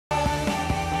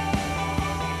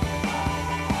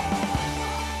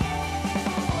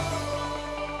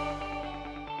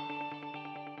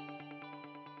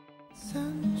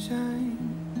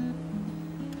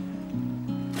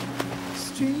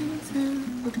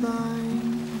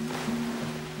blind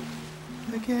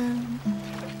again.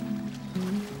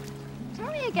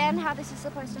 Tell me again how this is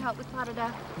supposed to help with part of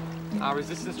death.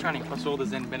 Resistance training plus all the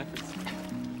Zen benefits.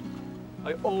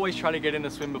 I always try to get in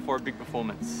the swim before a big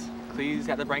performance. Clears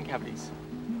out the brain cavities.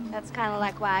 That's kind of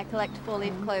like why I collect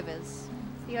four-leaf clovers. It's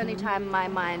the only time my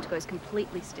mind goes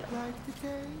completely still.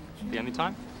 The only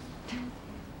time?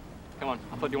 Come on,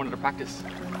 I thought you wanted to practice.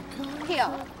 Here.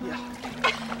 Yeah.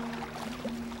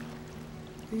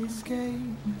 Escape.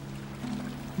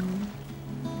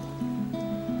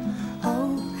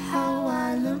 Oh, how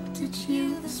I looked at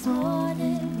you this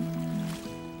morning.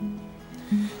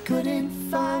 Couldn't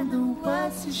find the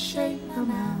words to shape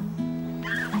them out.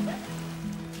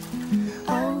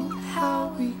 Oh,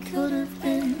 how we could have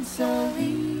been so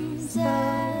easily.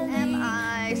 Am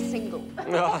I single?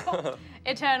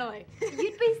 Eternally.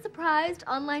 You'd be surprised.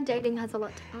 Online dating has a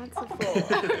lot to answer for.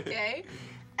 Okay.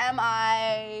 Am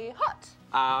I hot?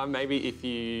 Maybe if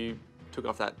you took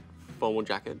off that formal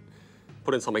jacket,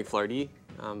 put in something floaty,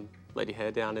 let your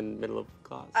hair down in the middle of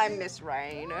class. I'm Miss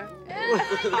Rain.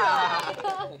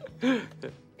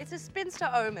 It's a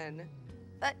spinster omen.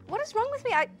 But what is wrong with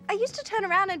me? I used to turn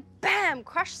around and bam,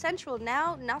 crush central.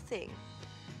 Now, nothing.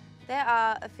 There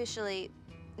are officially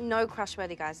no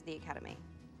crush-worthy guys at the academy.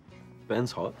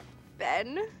 Ben's hot.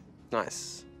 Ben?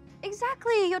 Nice.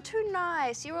 Exactly, you're too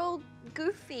nice. You're all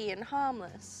goofy and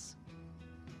harmless.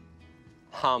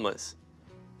 Harmless.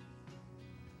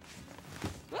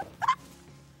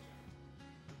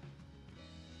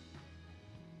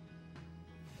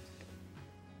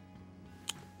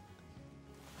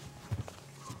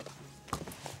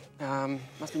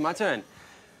 Must be my turn.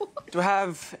 Do I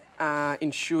have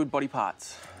insured body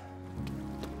parts?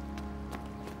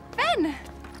 Ben!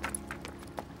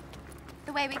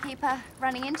 The way we keep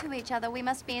running into each other, we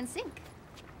must be in sync.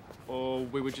 Or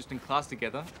we were just in class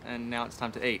together, and now it's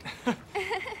time to eat.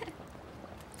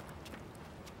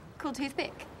 Cool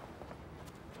toothpick.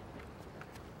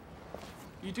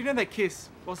 You do know that kiss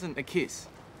wasn't a kiss.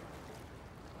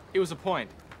 It was a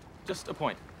point. Just a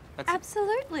point. That's it.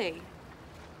 Absolutely.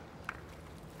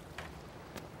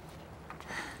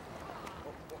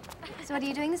 So what are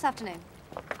you doing this afternoon?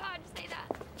 Oh, just say that.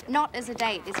 Not as a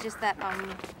date, it's just that,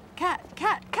 Kat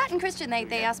and Christian,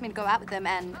 they asked me to go out with them,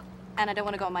 and I don't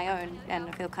want to go on my own, and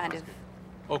I feel kind of...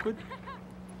 Awkward?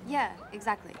 Yeah,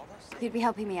 exactly. You'd be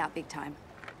helping me out big time.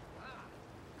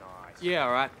 Yeah,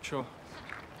 all right, sure.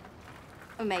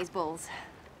 Amazeballs.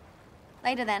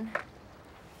 Later, then.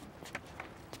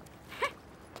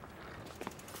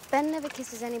 Ben never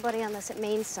kisses anybody unless it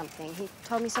means something. He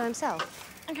told me so himself.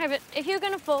 Okay, but if you're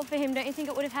going to fall for him, don't you think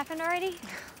it would have happened already?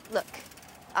 Look,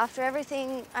 after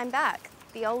everything, I'm back.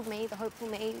 The old me, the hopeful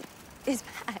me, is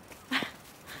back.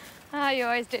 You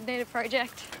always did need a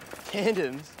project.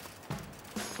 Tandems?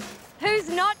 Who's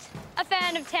not a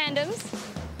fan of tandems?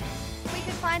 We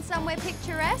could find somewhere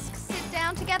picturesque, sit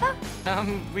down together.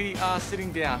 We are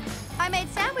sitting down. I made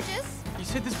sandwiches. You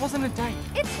said this wasn't a date.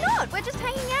 It's not, we're just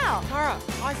hanging out. Tara,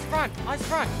 eyes front, eyes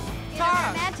front. In Tara,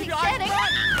 a romantic keep your eyes setting.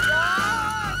 front.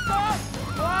 Ah, stop!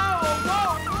 Whoa,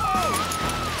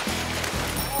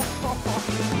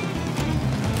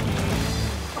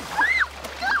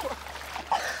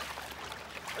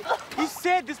 You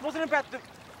said this wasn't about the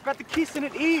kiss, and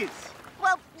it is.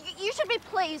 Well, you should be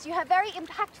pleased. You have very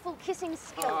impactful kissing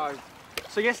skills.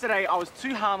 So yesterday I was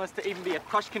too harmless to even be a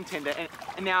crush contender, and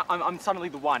now I'm suddenly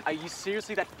the one. Are you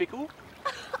seriously that fickle? I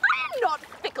am not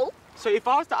fickle. So if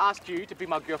I was to ask you to be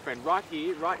my girlfriend right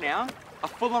here, right now, a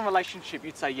full-on relationship,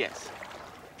 you'd say yes.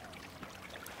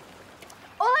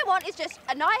 All I want is just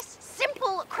a nice,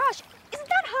 simple crush. Isn't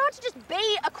that hard to just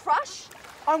be a crush?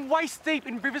 I'm waist deep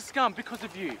in river scum because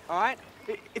of you, all right?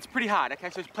 It's pretty hard,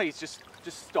 okay? So please, just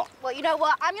stop. Well, you know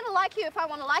what? I'm gonna like you if I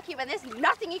want to like you, and there's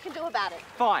nothing you can do about it.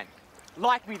 Fine.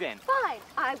 Like me then. Fine,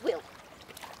 I will.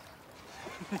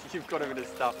 You've got a bit of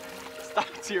stuff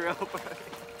stuck to your elbow.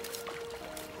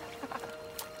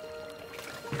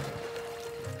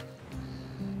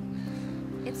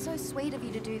 It's so sweet of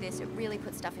you to do this. It really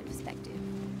puts stuff in perspective.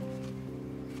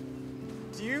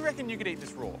 Do you reckon you could eat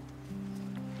this raw?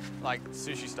 Like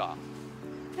sushi style?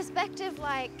 Perspective,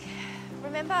 like,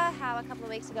 remember how a couple of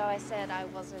weeks ago I said I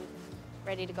wasn't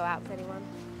ready to go out with anyone?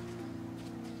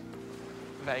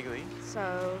 Vaguely.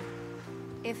 So,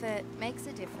 if it makes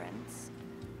a difference,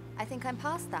 I think I'm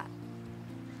past that.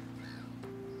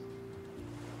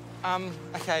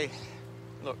 Okay.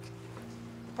 Look,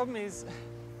 the problem is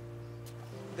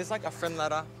there's like a friend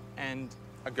ladder and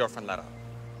a girlfriend ladder.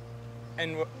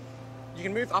 And you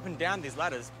can move up and down these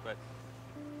ladders, but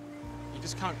you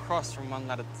just can't cross from one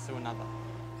ladder to another.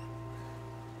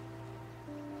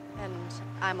 And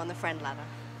I'm on the friend ladder.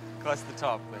 Close to the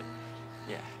top, but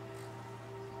yeah.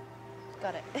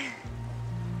 Got it.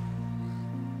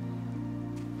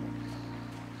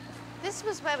 This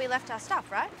was where we left our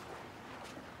stuff, right?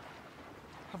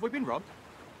 Have we been robbed?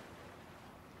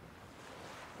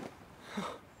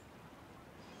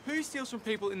 Who steals from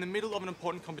people in the middle of an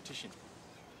important competition?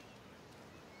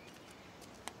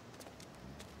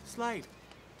 Slade.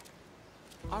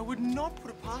 I would not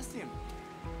put it past him.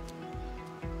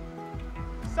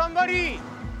 Somebody!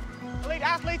 Elite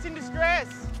athletes in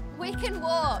distress! We can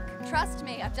walk. Trust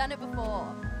me, I've done it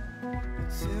before. A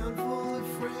town full of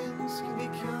friends can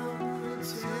become a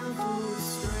town full of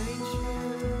strangers.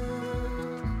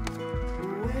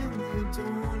 When the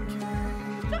dawn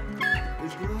came, the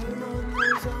glow on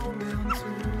those old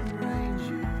mountain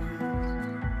ranges.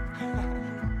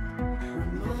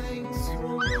 Reminds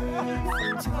from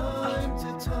time to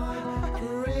time,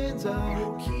 friends I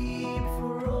will keep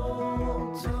for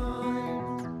all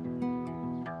time.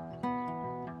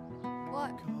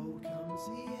 What? Cold comes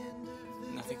the end of the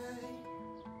Nothing. day.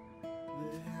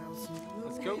 The house of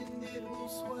Let's go. wind, it will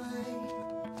sway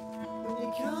when you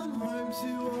come home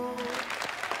to all.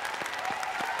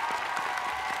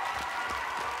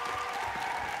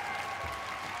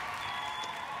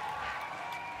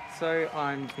 So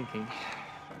I'm thinking,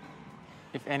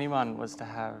 if anyone was to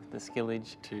have the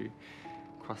skillage to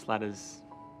cross ladders,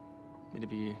 it'd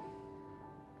be you.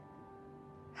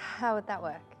 How would that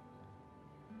work?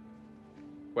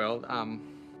 Well,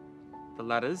 the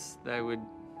ladders, they would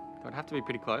have to be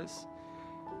pretty close.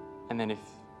 And then if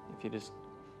you just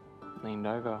leaned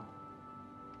over,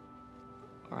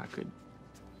 or I could.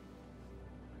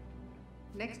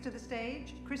 Next to the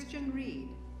stage, Christian Reed,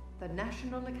 the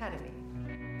National Academy.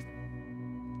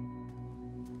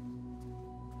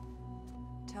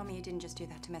 Tell me you didn't just do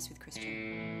that to mess with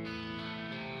Christian.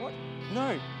 What?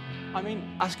 No. I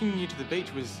mean, asking you to the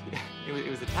beach was, it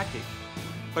was a tactic.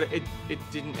 But it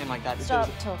didn't end like that. Stop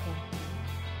talking.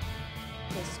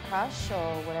 This crush,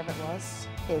 or whatever it was,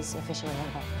 is officially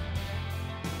over.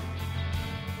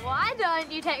 Why don't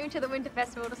you take me to the Winter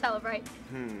Festival to celebrate?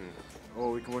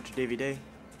 Or we can watch a DVD.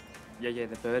 Yeah,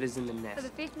 the bird is in the nest. For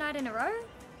the 5th night in a row?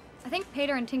 I think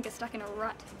Peter and Tink are stuck in a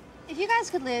rut. If you guys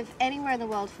could live anywhere in the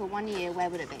world for 1 year, where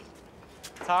would it be?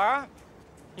 Tara,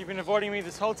 you've been avoiding me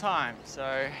this whole time,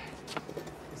 so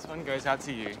this one goes out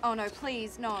to you. Oh no,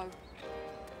 please, no.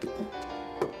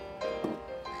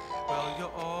 Well,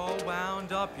 you're all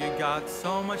wound up, you got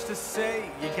so much to say.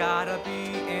 You gotta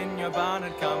be in your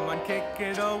bonnet, come on, kick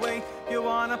it away. You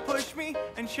wanna push me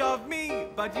and shove me,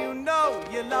 but you know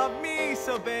you love me.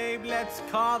 So babe, let's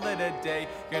call it a day.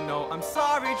 You know I'm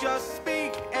sorry, just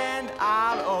speak and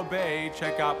I'll obey.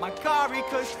 Check out my car,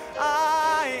 'cause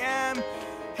I am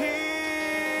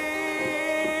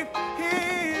here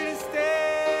to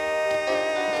stay.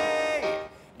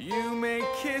 You may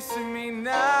kiss me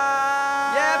now.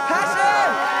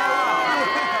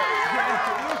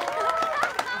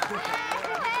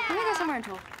 Can we go somewhere and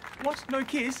talk? What? No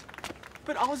kiss?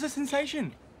 But I was a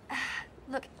sensation.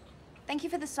 Look, thank you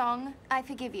for the song. I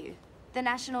forgive you. The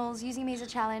Nationals, using me as a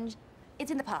challenge,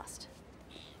 it's in the past.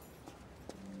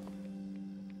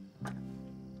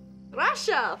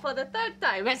 Russia for the 3rd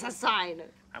time as a sign.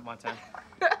 At my time.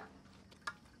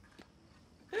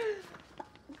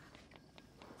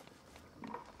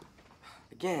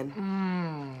 Again?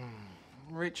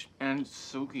 Rich and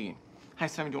silky. Hey,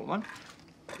 Sammy, do you want one?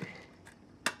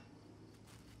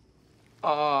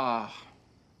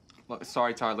 Look,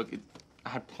 sorry, Tara. Look, I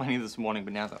had plenty this morning,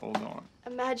 but now they're all gone.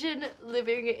 Imagine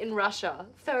living in Russia.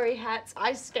 Furry hats,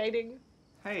 ice skating.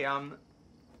 Hey,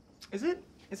 is it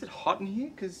hot in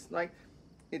here? 'Cause like,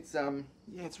 it's yeah,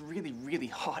 it's really, really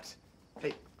hot.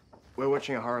 Hey, we're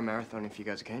watching a horror marathon if you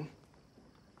guys are keen.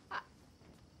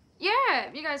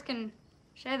 Yeah, you guys can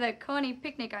share the corny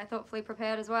picnic I thoughtfully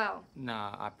prepared as well.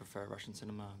 Nah, I prefer Russian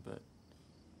cinema, but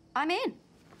I'm in.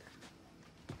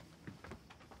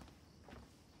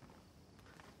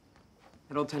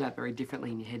 It all turned out very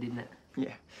differently in your head, didn't it?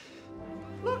 yeah.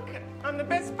 Look, I'm the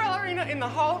best ballerina in the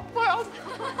whole world.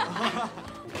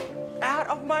 Out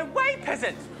of my way,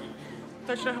 peasant!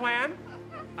 Don't you know who I am?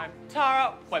 I'm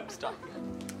Tara Webster.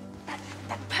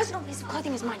 That personal piece of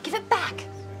clothing is mine. Give it back.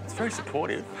 It's very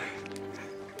supportive.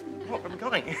 Look, I'm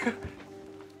going.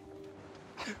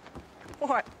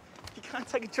 What? You can't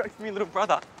take a joke from your little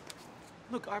brother.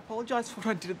 Look, I apologize for what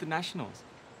I did at the Nationals.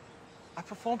 I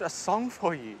performed a song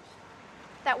for you.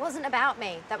 That wasn't about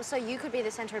me. That was so you could be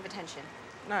the center of attention.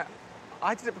 No,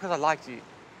 I did it because I liked you.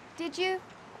 Did you?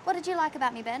 What did you like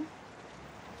about me, Ben?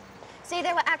 See,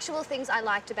 there were actual things I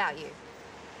liked about you.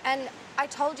 And I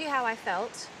told you how I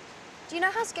felt Do you know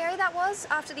how scary that was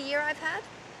after the year I've had?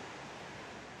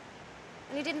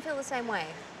 And you didn't feel the same way.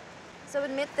 So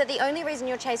admit that the only reason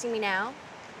you're chasing me now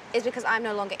is because I'm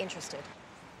no longer interested.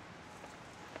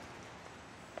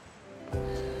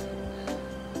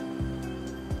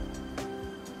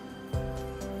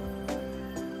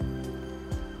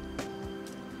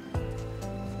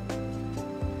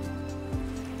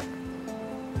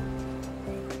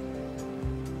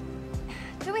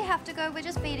 Do we have to go? We're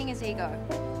just feeding his ego.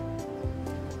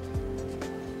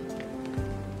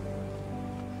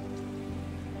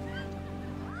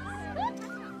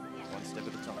 One step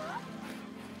at a time.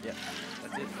 Yeah,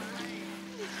 that's it.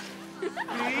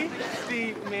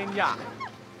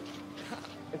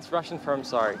 It's Russian for I'm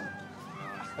sorry.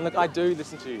 And look, I do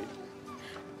listen to you.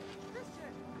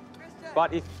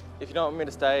 But if you don't want me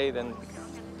to stay, then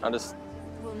I'm just...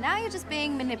 Well, now you're just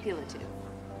being manipulative.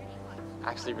 I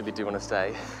actually really do want to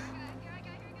stay.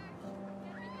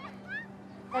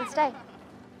 Then stay.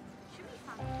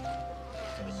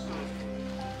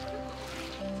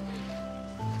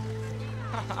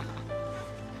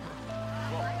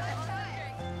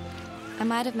 I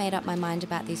might have made up my mind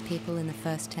about these people in the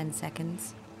first 10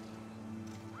 seconds.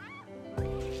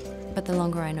 But the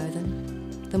longer I know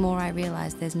them, the more I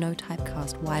realize there's no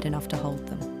typecast wide enough to hold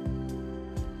them.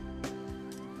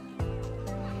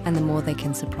 And the more they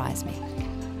can surprise me.